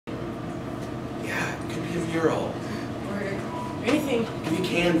mural. Or anything. Give you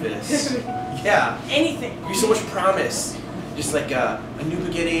canvas. Yeah. Anything. Give you so much promise. Just like a new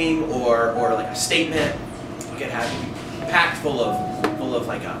beginning or like a statement. You could have it packed full of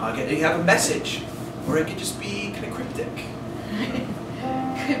like you have a message, or it could just be kind of cryptic.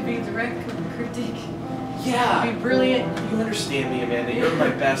 Could be direct, could be cryptic. Yeah. Could be brilliant. You understand me, Amanda. You're my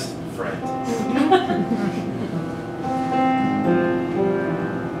best friend.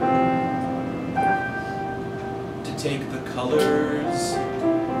 To take the colors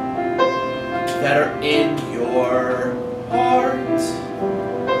that are in your heart,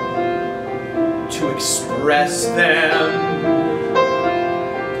 to express them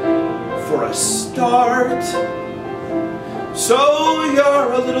for a start. So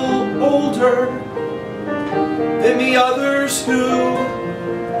you're a little older than the others who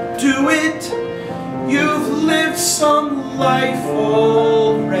do it. You've lived some life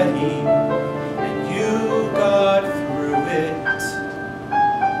already, and you got through it.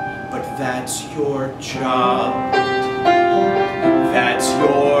 But that's your job. That's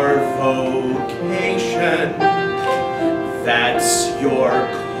your vocation. That's your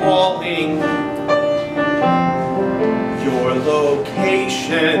calling. Your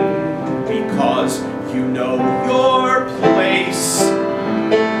location, because you know your place,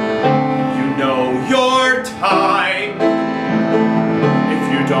 you know your time. If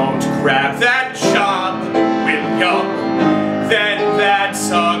you don't grab that job, William, then that's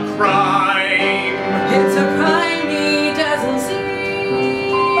a crime. It's a crime he doesn't see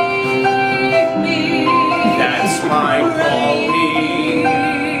me. That's my calling.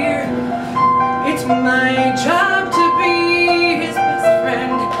 It's my job to be his best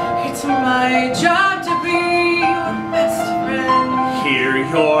friend. It's my job to be your best friend. Hear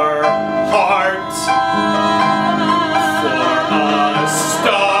your heart for a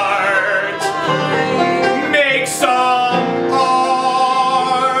start. Make some art.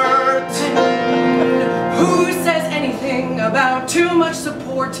 Who says anything about too much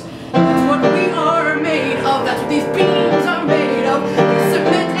support? That's what we are made of. That's what these beams are made of. We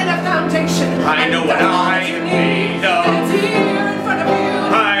submit in a foundation. I know what I am made of. And it's here in front of you.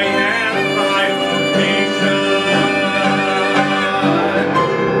 I am my vocation.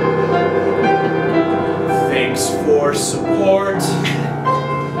 Thanks for support.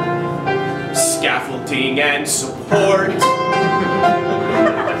 Scaffolding and support.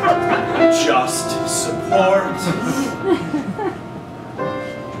 Just support.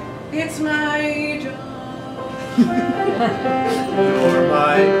 It's my job. You're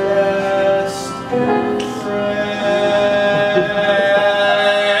my best